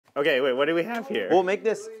Okay, wait, what do we have here? We'll make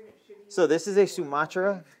this. So this is a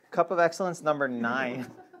Sumatra Cup of Excellence number 9.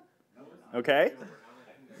 Okay.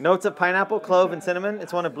 Notes of pineapple, clove, and cinnamon.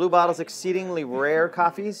 It's one of Blue Bottle's exceedingly rare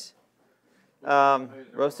coffees.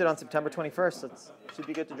 Roasted on September 21st. So it should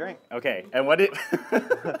be good to drink. Okay, and what did...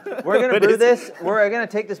 We're going to brew this. We're going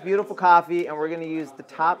to take this beautiful coffee, and we're going to use the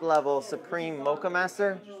top-level Supreme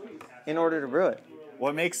Moccamaster in order to brew it.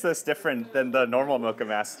 What makes this different than the normal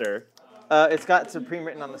Moccamaster? It's got Supreme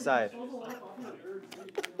written on the side.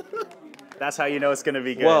 That's how you know it's going to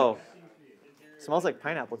be good. Whoa. Smells like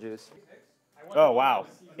pineapple juice. Oh, wow.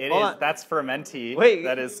 Hold on. That's fermenty. Wait.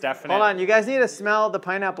 That is definite. Hold on. You guys need to smell the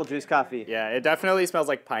pineapple juice coffee. Yeah, it definitely smells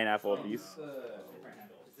like pineapple juice.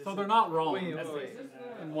 So they're not wrong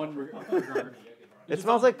in one regard. It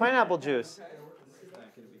smells like pineapple juice.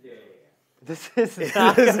 This is It's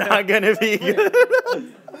not not going to be good. Look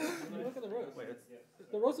at the roast.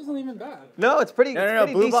 The roast isn't even bad. No, it's pretty. No.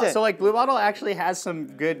 It's pretty decent. So like Blue Bottle actually has some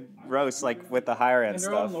good roasts, like with the higher end And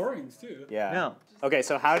they're stuff. on lowerings too. Yeah. No. Okay,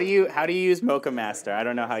 so how do you use Moccamaster? I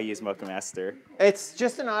don't know how you use Moccamaster. It's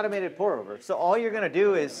just an automated pour over. So all you're gonna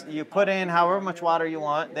do is you put in however much water you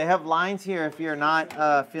want. They have lines here if you're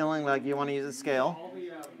not feeling like you want to use a scale.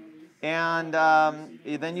 And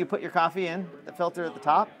then you put your coffee in the filter at the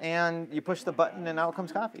top, and you push the button, and out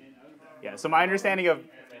comes coffee. Yeah. So my understanding of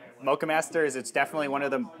Moccamaster is it's definitely one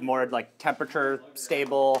of the more like temperature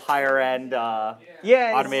stable, higher end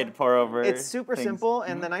automated pour over. It's super things. simple,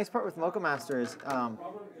 and the nice part with Moccamaster is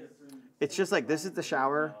it's just like this is the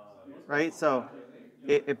shower, right? So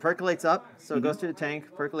it percolates up, so it goes through the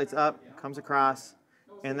tank, percolates up, comes across,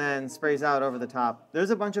 and then sprays out over the top.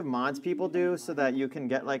 There's a bunch of mods people do so that you can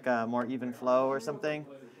get like a more even flow or something.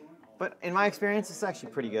 But in my experience, it's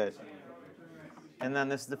actually pretty good. And then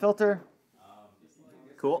this is the filter.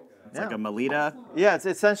 Cool. It's like a Melita. Yeah, it's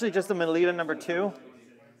essentially just a Melita number 2.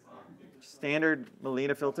 Standard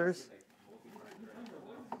Melita filters.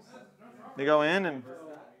 They go in, and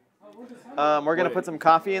we're gonna put some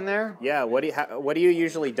coffee in there. Yeah. What do you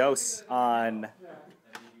usually dose on?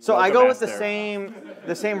 So I go with the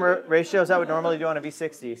Moccamaster? same ratios I would normally do on a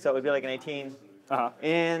V60. So it would be like an 18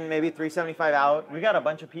 in, maybe 375 out. We got a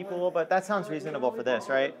bunch of people, but that sounds reasonable for this,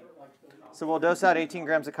 right? So we'll dose out 18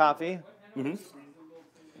 grams of coffee.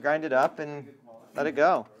 Grind it up and let it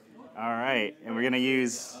go. All right, and we're gonna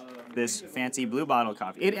use this fancy Blue Bottle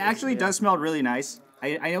coffee. It actually does smell really nice.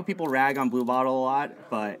 I know people rag on Blue Bottle a lot,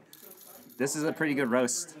 but this is a pretty good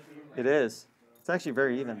roast. It is. It's actually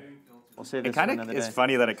very even. We'll save this It for kind another of is day.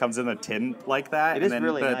 funny that it comes in a tin like that. It and is then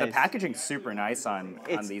really the nice. packaging's super nice on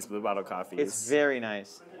these Blue Bottle coffees. It's very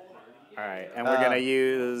nice. All right, and we're gonna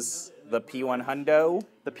use the P1 Hundo.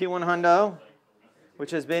 The P1 Hundo, which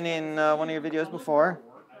has been in one of your videos before.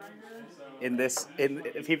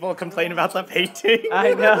 People complain about the painting.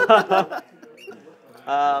 I know.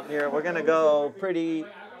 Here, we're gonna go pretty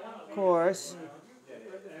coarse.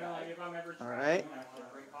 All right.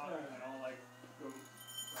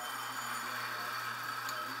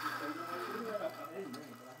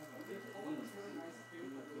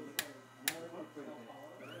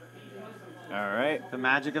 All right. The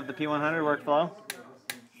magic of the P100 workflow.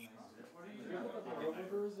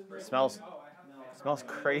 Smells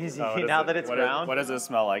crazy now that it's ground. What does it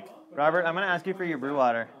smell like? Robert, I'm gonna ask you for your brew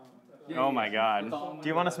water. Oh my God. Do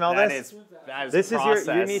you want to smell this? That is This is processed.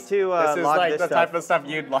 you need to This is log like this the stuff. type of stuff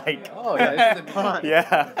you'd like. Oh, yeah. This is Hold on.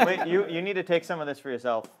 Yeah. Wait, you need to take some of this for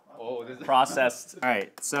yourself. oh, this is Processed. All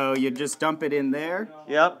right, so you just dump it in there.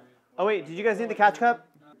 Yep. Oh wait, did you guys need the catch cup?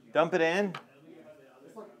 Dump it in.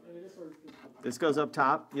 This goes up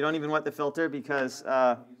top. You don't even wet the filter because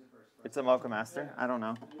it's a Moccamaster. I don't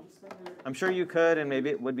know. I'm sure you could, and maybe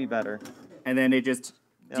it would be better. And then it just,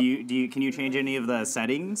 can you change any of the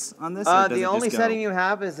settings on this? Or does The it only just go? setting you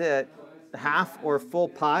have is at half or full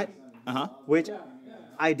pot, which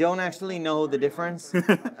I don't actually know the difference.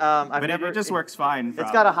 But it just works fine.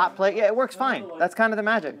 It's got a hot plate. Yeah, it works fine. That's kind of the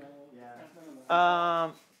magic.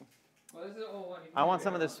 I want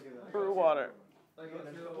some of this brew water.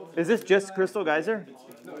 Is this just Crystal Geyser?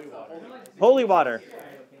 Holy water.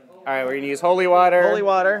 All right, we're gonna use holy water. Holy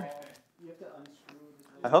water.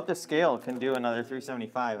 I hope the scale can do another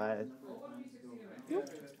 375.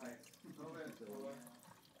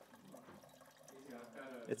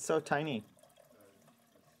 It's so tiny.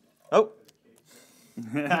 Oh.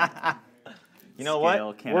 You know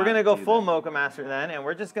what? We're going to go full Moccamaster then, and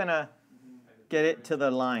we're just going to get it to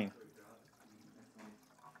the line.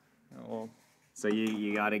 So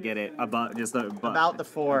you got to get it about about the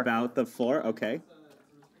floor. About the floor, okay.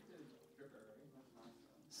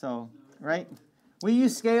 So, right? We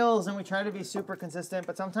use scales and we try to be super consistent,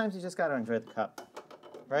 but sometimes you just got to enjoy the cup.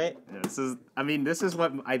 right? This is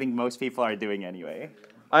what I think most people are doing anyway.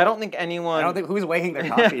 I don't think anyone. I don't think who's weighing their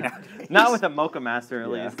coffee nowadays. Not with a Moccamaster, at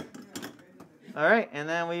Yeah. least. All right, and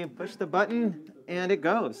then we push the button, and it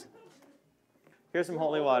goes. Here's some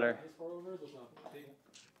holy water.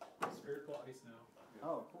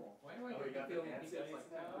 Oh, cool.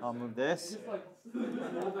 I'll move this.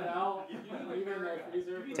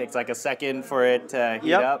 Takes like a second for it to heat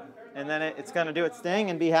Yep. up. And then it's going to do its thing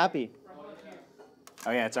and be happy.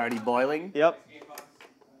 Oh yeah, it's already boiling. Yep.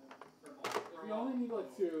 You only need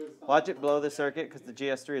like 2. Watch it blow the circuit because the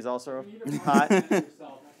GS3 is also hot.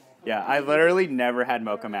 Yeah, I literally never had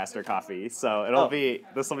Moccamaster coffee, so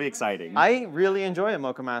this will be exciting. I really enjoy a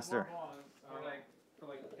Moccamaster.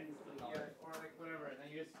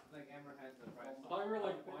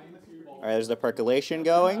 All right, there's the percolation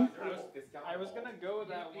going. I was gonna go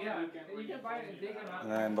that one weekend.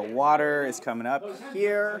 And then the water is coming up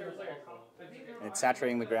here. It's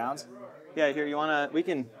saturating the grounds. Yeah, here, we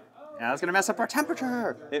can, Yeah, that's gonna mess up our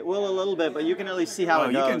temperature. it will a little bit, but you can at least see how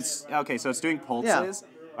it goes. Okay, so it's doing pulses.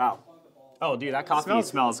 Wow. Oh, dude, that coffee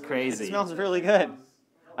smells crazy. It smells really good.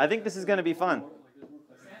 I think this is going to be fun.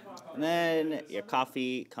 And then your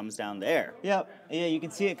coffee comes down there. Yep. Yeah, you can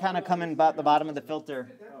see it kind of coming about the bottom of the filter.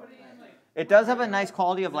 It does have a nice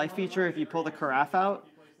quality of life feature if you pull the carafe out.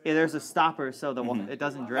 Yeah, there's a stopper so it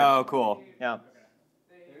doesn't drip. Oh, cool. Yeah.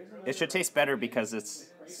 It should taste better because it's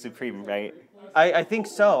Supreme, right? I think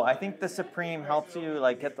so. I think the Supreme helps you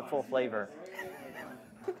like get the full flavor.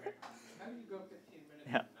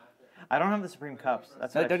 Yeah. I don't have the Supreme cups.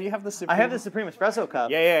 That's No, what don't you have the Supreme? I have the Supreme espresso cup.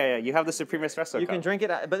 Yeah. You have the Supreme espresso You cup. can drink it,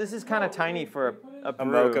 but this is kind of tiny for a brew.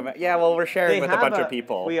 Mocha. Yeah, well, we're sharing They with a have bunch of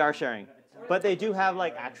people. We are sharing. But they do have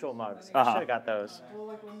like actual mugs. I should have got those.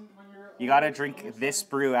 You gotta drink this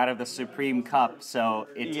brew out of the Supreme cup so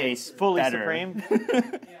it tastes fully better. Supreme.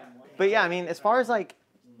 But yeah, I mean, as far as like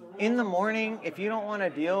in the morning, if you don't want to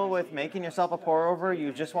deal with making yourself a pour over,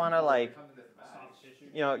 you just want to like,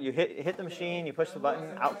 you hit the machine, you push the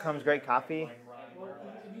button, out comes great coffee.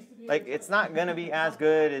 Like it's not gonna be as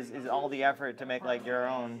good as all the effort to make like your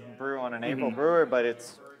own brew on an April brewer, but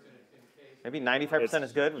it's maybe 95%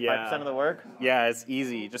 is good with 5% of the work. Yeah, it's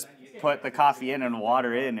easy. Just put the coffee in and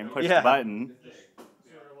water in and push the button.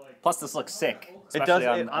 Plus, this looks sick. It does.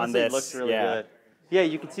 On Honestly, this. it looks really good. Yeah,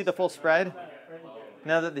 you can see the full spread.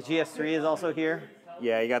 Now that the GS3 is also here.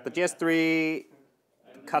 Yeah, you got the GS3,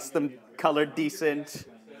 custom colored decent,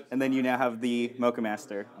 and then you now have the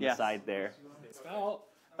Moccamaster on the side there. Oh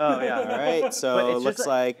yeah. All right, so it looks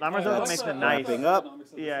like Lamorzoso makes a nice. wrapping up.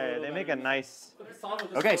 Yeah, they make a nice.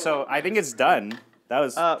 Okay, so I think it's done. That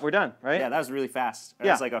was. We're done, right? Yeah, that was really fast. It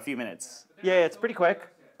Yeah. was like a few minutes. Yeah, it's pretty quick.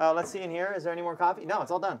 Let's see in here. Is there any more coffee? No,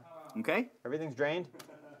 it's all done. Okay. Everything's drained.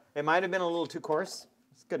 It might have been a little too coarse.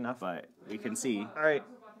 It's good enough. But we can see. All right,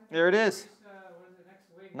 there it is.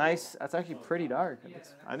 Nice. That's actually pretty dark.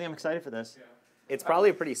 I think I'm excited for this. It's probably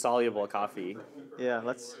a pretty soluble coffee. Yeah,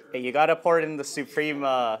 let's. Hey, you gotta pour it in the Supreme. You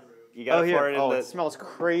gotta here. pour it in Oh, the. it smells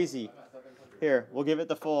crazy. Here, we'll give it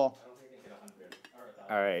the full.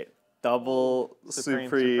 All right, double Supreme.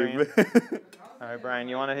 Supreme. All right, Brian,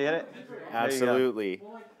 you want to hit it? Absolutely.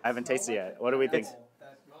 I haven't tasted it yet. What do we think?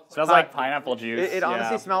 It's Smells like pineapple juice. It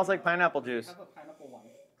honestly smells like pineapple juice.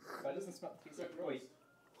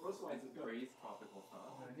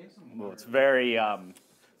 Well, it's very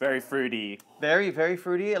very fruity. Very, very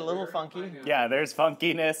fruity, a little funky. Yeah, there's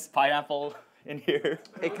funkiness, pineapple in here.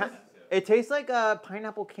 It tastes like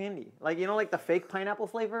pineapple candy. Like, like the fake pineapple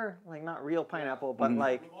flavor? Like, not real pineapple, but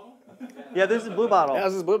like... Yeah, this is Blue Bottle. Yeah,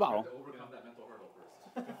 this is Blue Bottle.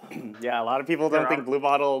 Yeah, a lot of people don't think Blue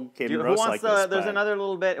Bottle can roast like this. There's another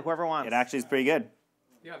little bit, whoever wants. It actually is pretty good.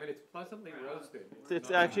 Yeah, I mean, it's pleasantly roasted. It's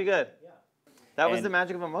actually good. That was the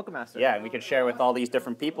magic of a Moccamaster. Yeah, and we can share with all these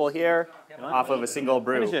different people here off of a single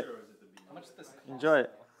brew. Finish it. Enjoy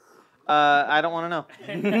it. I don't want to know.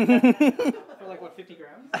 For like, what, 50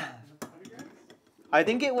 grams? I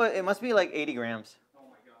think it must be like 80 grams.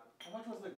 How much was the